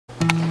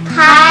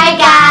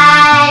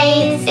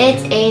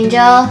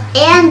Angel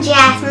and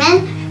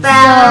Jasmine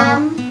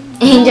from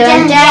Angel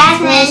and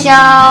Jasmine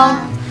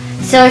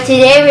Show. So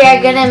today we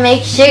are gonna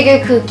make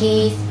sugar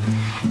cookies,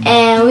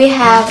 and we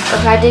have a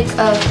project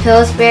of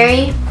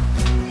Pillsbury,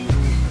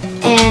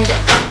 and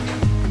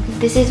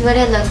this is what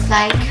it looks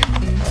like.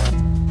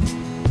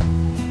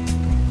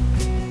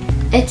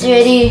 It's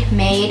already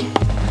made.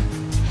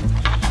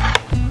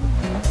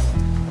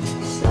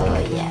 So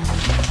yeah.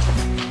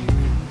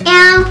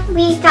 And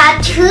we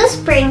got 2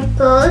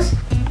 sprinkles.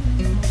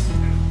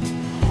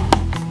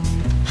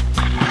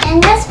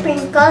 And the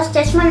sprinkles,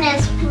 this one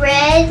is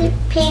red,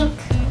 pink,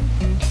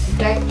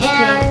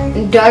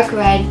 dark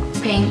red,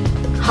 pink,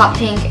 hot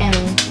pink, and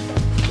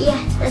yeah,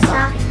 that's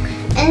all.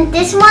 And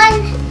this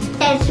one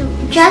is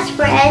just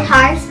red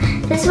hearts.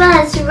 This one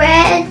is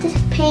red,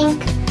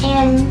 pink,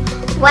 and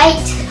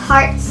white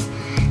hearts.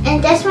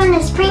 And this one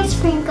is pink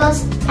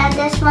sprinkles, and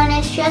this one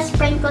is just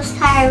sprinkles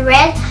that are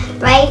red,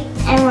 white,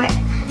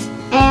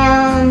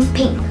 and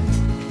pink.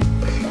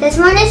 This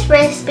one is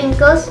red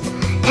sprinkles,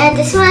 and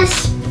this one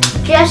is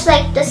just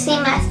like the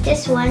same as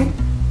this one.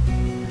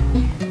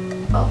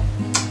 Oh,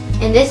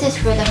 and this is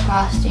for the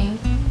frosting.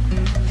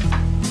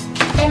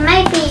 It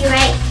might be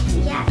right,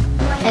 yeah.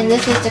 Right. And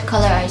this is the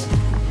color icing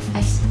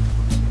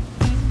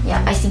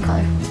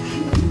color.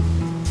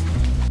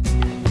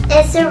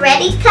 It's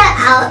already cut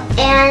out,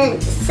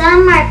 and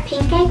some are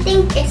pink, I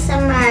think, and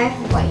some are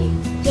white.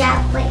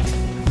 Yeah, white.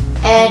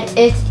 And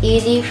it's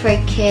easy for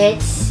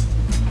kids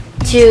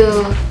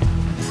to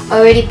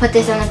already put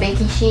this on a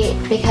baking sheet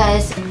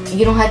because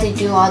you don't have to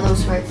do all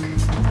those work.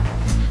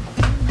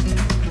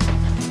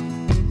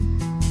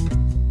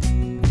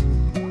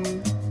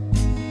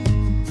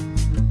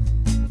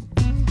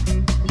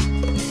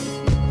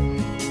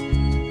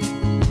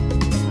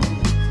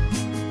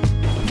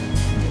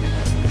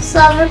 So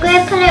we're going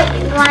to put it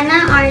one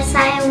on our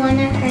side and one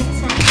on her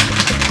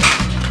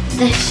side.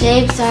 The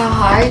shapes are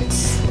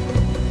hearts,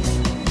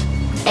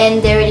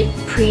 and they're already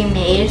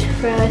pre-made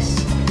for us.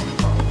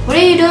 What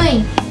are you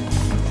doing?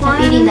 Stop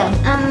eating them.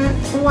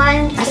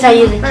 One. I saw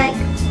you licking. Like.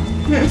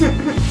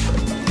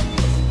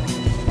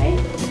 Right?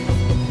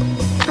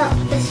 Oh,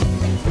 this.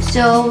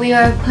 So we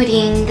are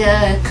putting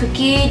the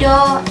cookie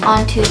dough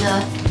onto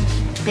the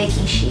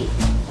baking sheet.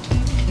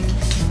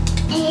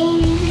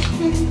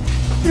 And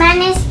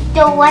mine is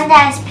the one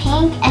that is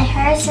pink, and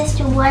hers is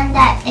the one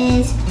that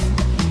is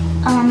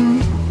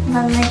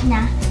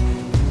vanilla.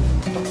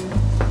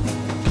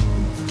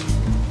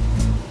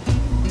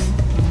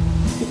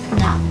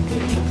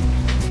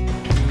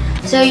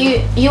 So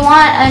you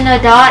want an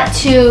adult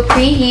to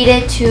preheat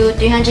it to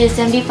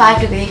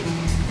 375 degrees,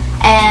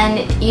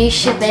 and you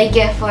should bake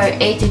it for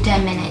 8 to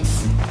 10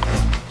 minutes.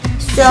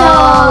 So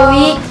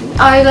we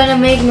are gonna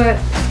make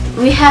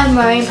we have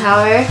meringue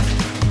powder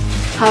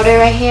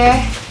right here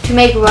to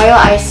make royal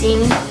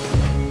icing.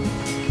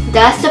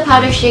 That's the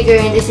powdered sugar,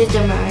 and this is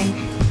the meringue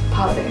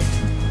powder.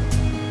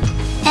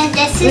 And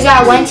this is we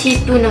got 1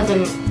 teaspoon of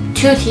the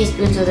 2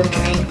 teaspoons of the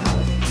meringue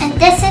powder. And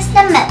this is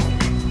the milk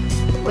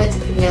with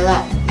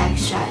vanilla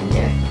extract in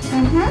there.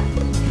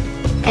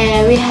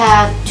 And we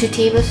have 2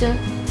 tablespoons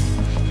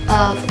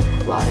of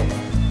water.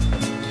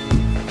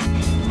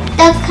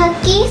 The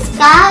cookies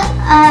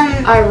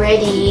are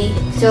ready,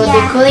 so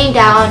they're cooling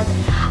down.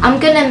 I'm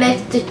gonna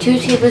mix the 2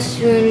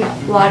 tablespoon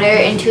water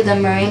into the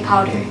meringue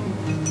powder.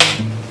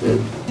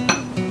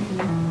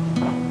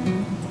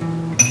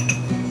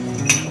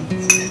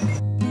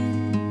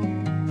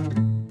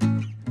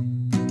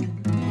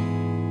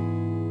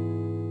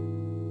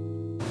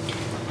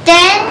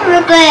 Then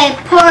we're going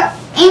to pour,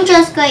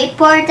 Angel's going to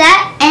pour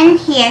that in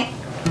here.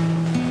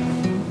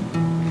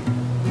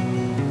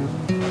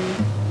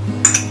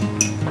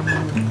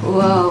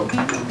 Whoa.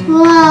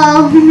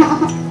 Whoa.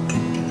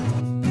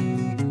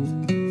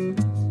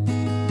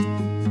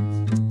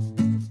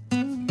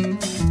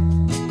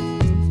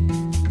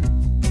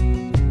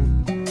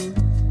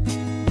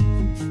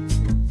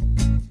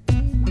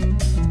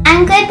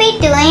 I'm going to be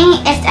doing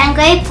is I'm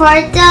going to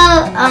pour the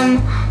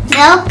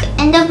milk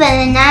and the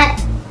vanilla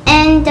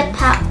and the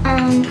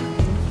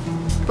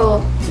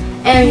bowl.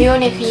 And you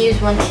only can use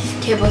 1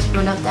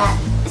 tablespoon of that.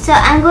 So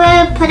I'm going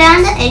to put it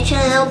on the edge a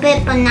little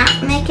bit, but not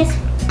make it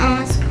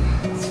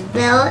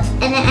spill.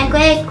 And then I'm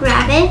going to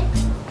grab it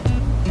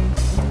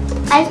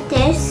like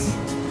this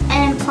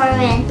and then pour it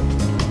in.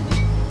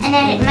 And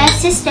then my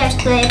sister's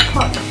going to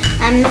pour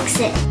and mix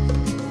it.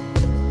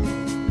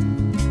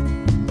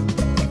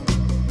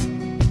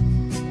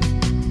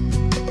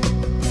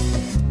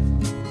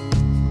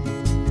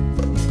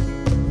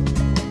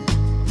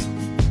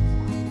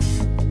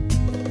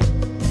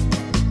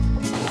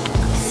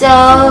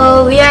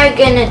 So we are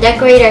gonna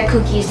decorate our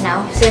cookies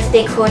now since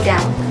they cool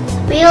down.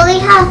 We only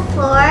have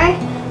 4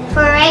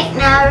 for right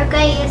now. We're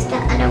going to use the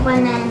other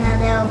one in a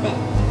little bit.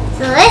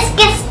 So let's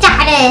get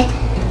started.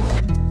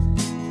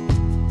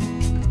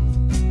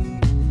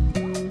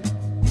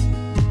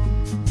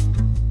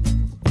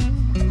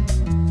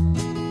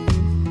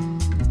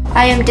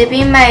 I am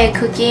dipping my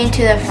cookie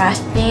into the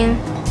frosting,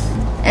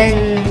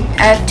 and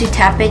I have to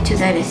tap it to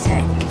let it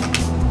set.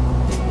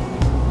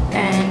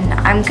 And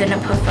then I'm gonna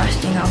put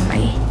frosting on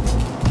my,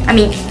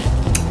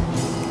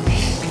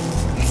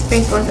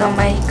 sprinkles on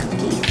my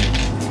cookies.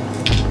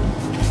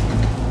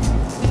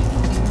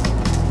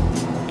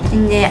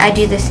 And then I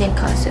do the same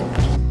concept.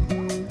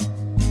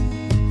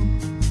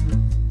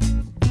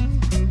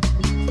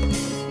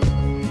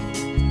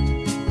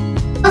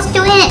 What I was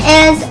doing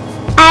is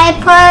I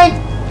put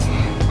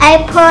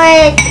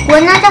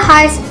one of the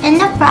hearts in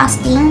the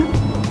frosting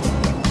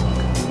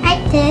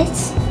like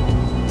this.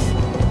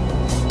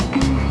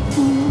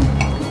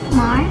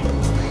 More.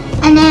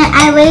 And then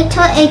I wait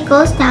till it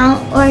goes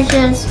down or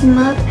just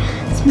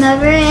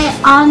smother it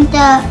on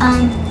the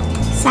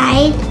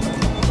side.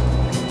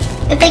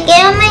 If I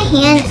get on my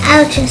hand,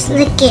 I'll just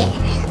lick it.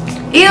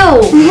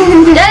 Ew!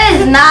 That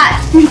is not.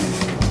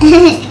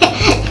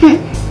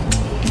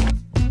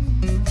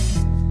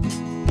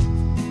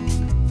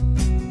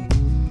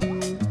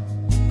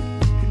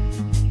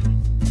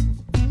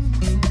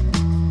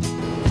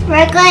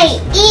 We're going to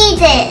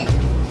eat it.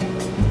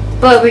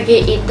 But we're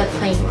gonna eat the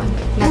plain one,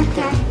 not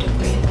the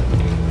bread.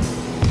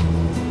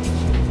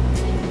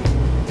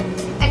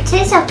 It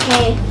tastes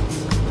okay.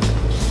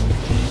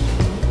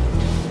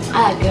 I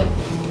like it.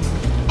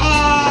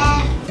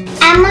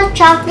 I'm a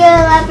chocolate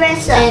lover,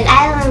 so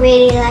I don't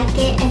really like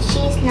it, and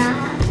she's not.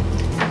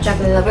 I'm a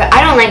chocolate lover.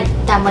 I don't like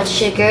that much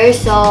sugar,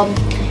 so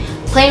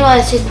plain one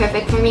is just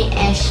perfect for me,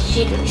 and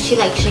she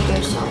likes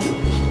sugar, so.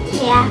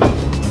 Yeah.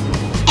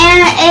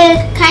 And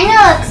it kind of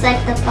looks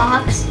like the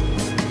box.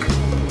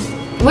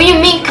 What do you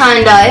mean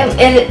kinda?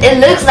 It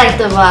looks like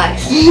the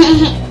box.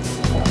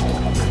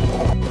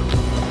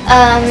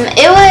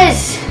 It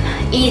was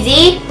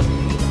easy,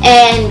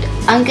 and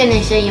I'm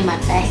gonna show you my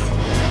best.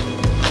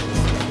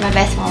 My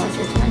best one was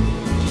this one.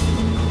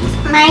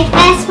 My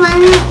best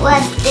one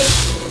was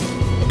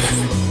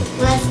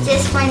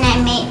this one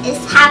I made. It's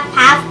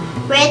half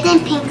red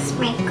and pink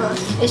sprinkles.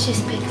 It's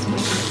just pink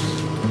sprinkles.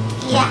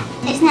 Yeah,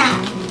 it's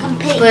not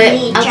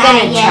completely But I'm dry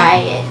gonna yet. try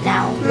it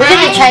now. We're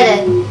gonna try the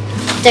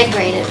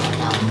decorated one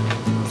now.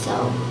 So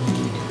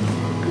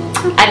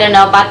I don't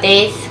know about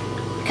these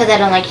because I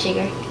don't like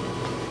sugar.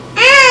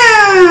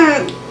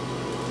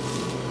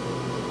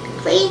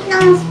 Please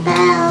don't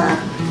spill.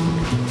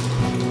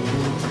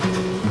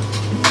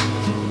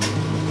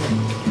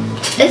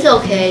 It's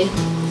okay.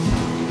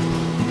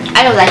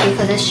 I don't like it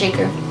because it's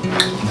sugar.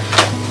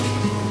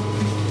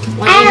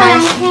 I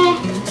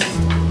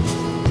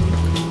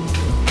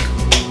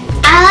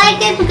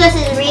like it because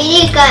it's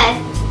really good.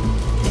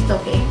 It's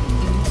okay.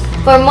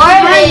 For more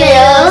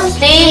videos,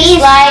 please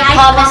like,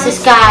 comment,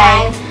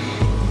 subscribe.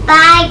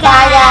 Bye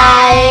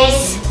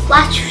guys.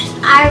 Watch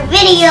our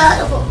video,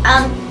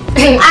 our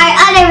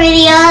other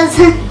videos.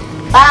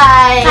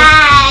 Bye.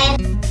 Bye.